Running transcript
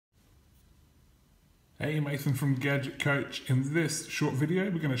Hey, Mason from Gadget Coach. In this short video,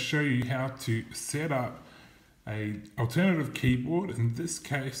 we're going to show you how to set up an alternative keyboard, in this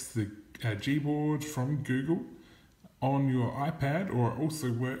case the Gboard from Google, on your iPad, or it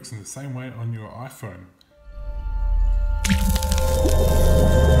also works in the same way on your iPhone.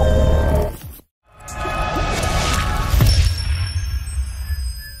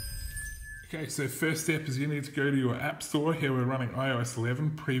 Okay, so first step is you need to go to your App Store. Here we're running iOS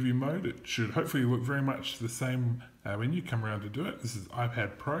 11 preview mode. It should hopefully look very much the same when you come around to do it. This is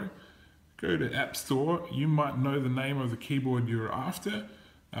iPad Pro. Go to App Store. You might know the name of the keyboard you're after.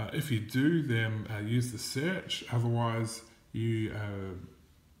 If you do, then use the search. Otherwise, you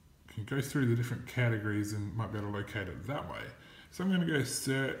can go through the different categories and might be able to locate it that way. So I'm going to go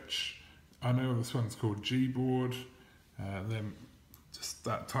search. I know this one's called Gboard. Then just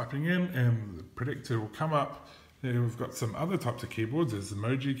start typing in and the predictor will come up. There we've got some other types of keyboards. There's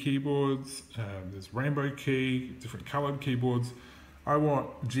emoji keyboards, there's rainbow key, different colored keyboards. I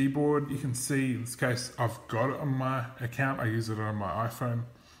want Gboard. You can see in this case I've got it on my account. I use it on my iPhone.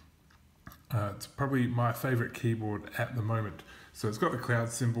 It's probably my favorite keyboard at the moment. So it's got the cloud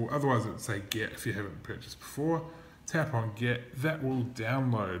symbol, otherwise it would say get if you haven't purchased before. Tap on get, that will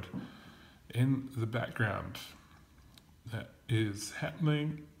download in the background. That is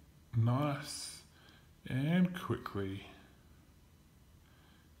happening nice and quickly.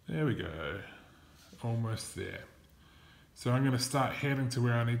 There we go, almost there. So I'm going to start heading to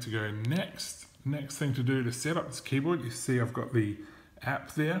where I need to go next. Next thing to do to set up this keyboard, you see I've got the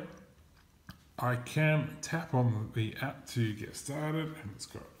app there. I can tap on the app to get started, and it's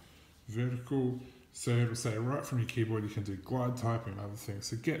got vertical, so it'll say right from your keyboard you can do glide typing and other things.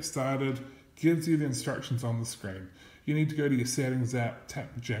 So get started gives you the instructions on the screen. You need to go to your settings app,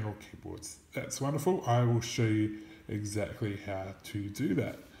 tap general keyboards. That's wonderful. I will show you exactly how to do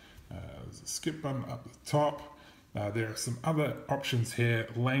that. There's a skip button up the top. There are some other options here: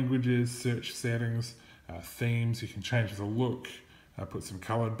 languages, search settings, themes. You can change the look, put some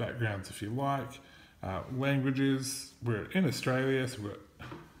colored backgrounds if you like. Languages, we're in Australia, so we've got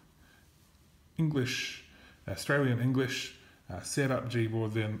English, Australian English. Set up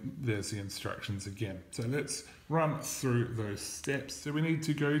Gboard, then there's the instructions again. So let's run through those steps. So we need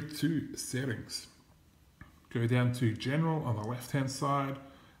to go to settings. Go down to general on the left hand side.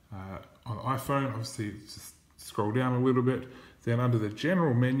 On iPhone, obviously just scroll down a little bit. Then under the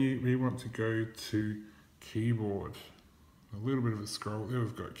general menu, we want to go to keyboard. A little bit of a scroll, there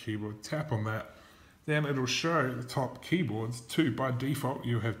we've got keyboard. Tap on that. Then it'll show the top keyboards. Two, by default,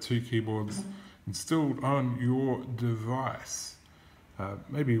 you have two keyboards installed on your device.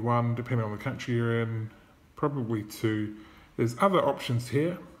 Maybe one, depending on the country you're in, probably two. There's other options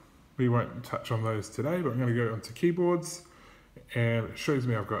here. We won't touch on those today, but I'm going to go onto keyboards, and it shows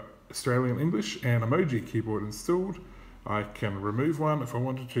me I've got Australian English and emoji keyboard installed. I can remove one if I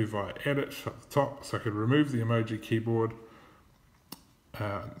wanted to via edit at the top, so I could remove the emoji keyboard.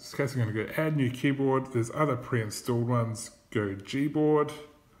 In this case, I'm going to go add new keyboard. There's other pre-installed ones. Go Gboard.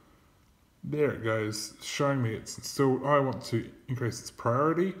 There it goes, showing me it's installed. I want to increase its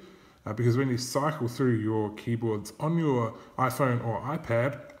priority because when you cycle through your keyboards on your iPhone or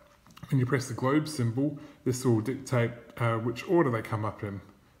iPad, when you press the globe symbol, this will dictate which order they come up in,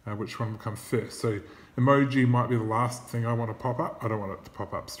 which one will come first. So emoji might be the last thing I want to pop up. I don't want it to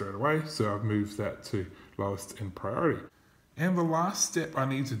pop up straight away, so I've moved that to lowest in priority. And the last step I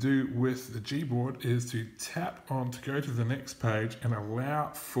need to do with the Gboard is to tap on to go to the next page and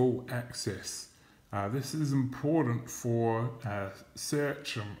allow full access. This is important for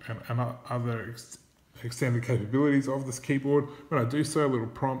search and other extended capabilities of this keyboard. When I do so, little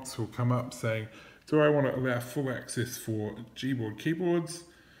prompts will come up saying, do I want to allow full access for Gboard keyboards?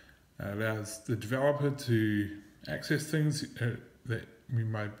 Allows the developer to access things that we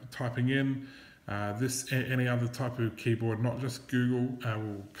might be typing in. Any other type of keyboard, not just Google,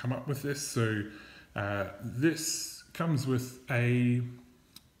 will come up with this. So this comes with a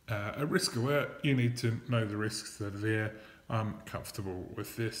risk alert. You need to know the risks that are there. I'm comfortable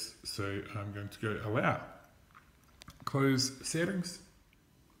with this, so I'm going to go allow. Close settings.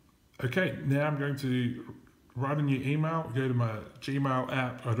 Okay, now I'm going to write a new email. Go to my Gmail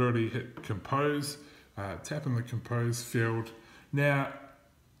app. I'd already hit compose. Tap in the compose field. Now,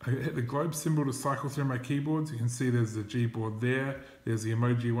 I hit the globe symbol to cycle through my keyboards. You can see there's the Gboard there. There's the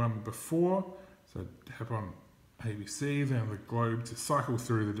emoji one before. So tap on ABC, then the globe to cycle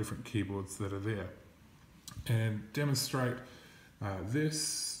through the different keyboards that are there. And demonstrate,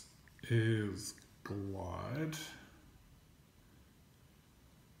 this is glide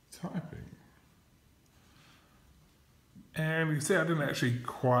typing. And you can see I didn't actually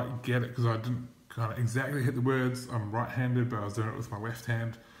quite get it because I didn't can't exactly hit the words. I'm right-handed, but I was doing it with my left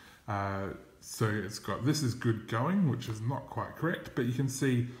hand. So it's got "this is good going," which is not quite correct, but you can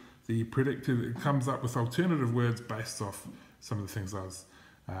see the predicted, it comes up with alternative words based off some of the things I was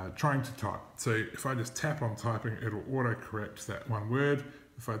trying to type. So if I just tap on typing, it'll auto-correct that one word.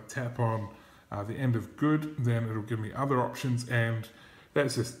 If I tap on the end of "good," then it'll give me other options, and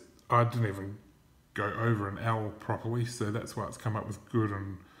that's just, I didn't even go over an L properly, so that's why it's come up with "good"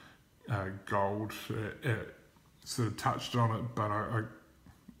 and "gold." It sort of touched on it, but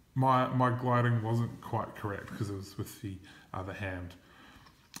my gliding wasn't quite correct because it was with the other hand.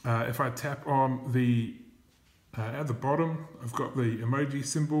 If I tap on the at the bottom, I've got the emoji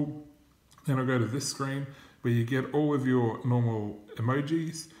symbol. Then I'll go to this screen where you get all of your normal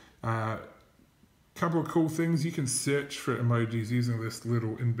emojis. Couple of cool things, you can search for emojis using this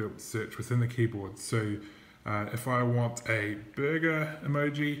little inbuilt search within the keyboard. So if I want a burger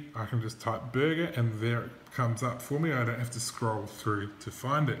emoji, I can just type burger and there it comes up for me. I don't have to scroll through to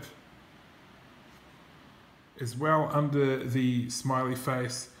find it. As well, under the smiley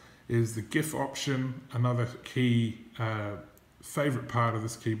face is the GIF option, another key favorite part of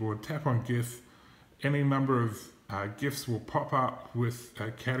this keyboard. Tap on GIF, any number of GIFs will pop up with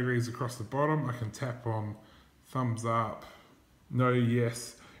categories across the bottom. I can tap on thumbs up, no,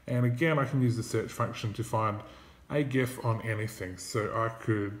 yes, and again I can use the search function to find a GIF on anything. So I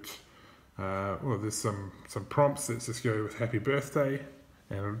could, well, there's some prompts. Let's just go with happy birthday,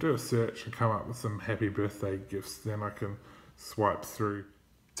 and it'll do a search and come up with some happy birthday GIFs. Then I can swipe through.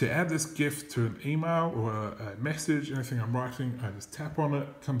 To add this GIF to an email or a message, anything I'm writing, I just tap on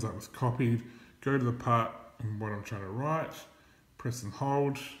it, comes up with copied, go to the part and what I'm trying to write, press and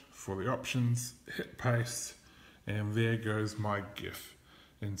hold for the options, hit paste, and there goes my GIF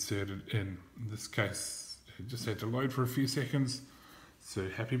inserted in. In this case, it just had to load for a few seconds, so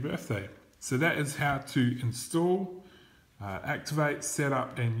happy birthday. So that is how to install, activate, set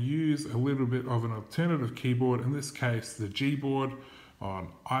up, and use a little bit of an alternative keyboard, in this case the Gboard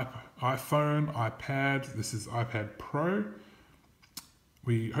on iPhone, iPad. This is iPad Pro.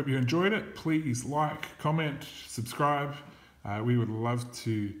 We hope you enjoyed it. Please like, comment, subscribe. We would love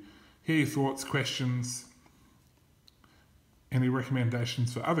to hear your thoughts, questions, any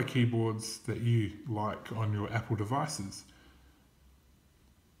recommendations for other keyboards that you like on your Apple devices.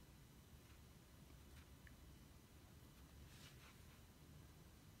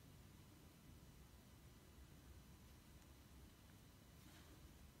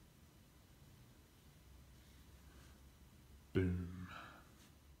 Boom.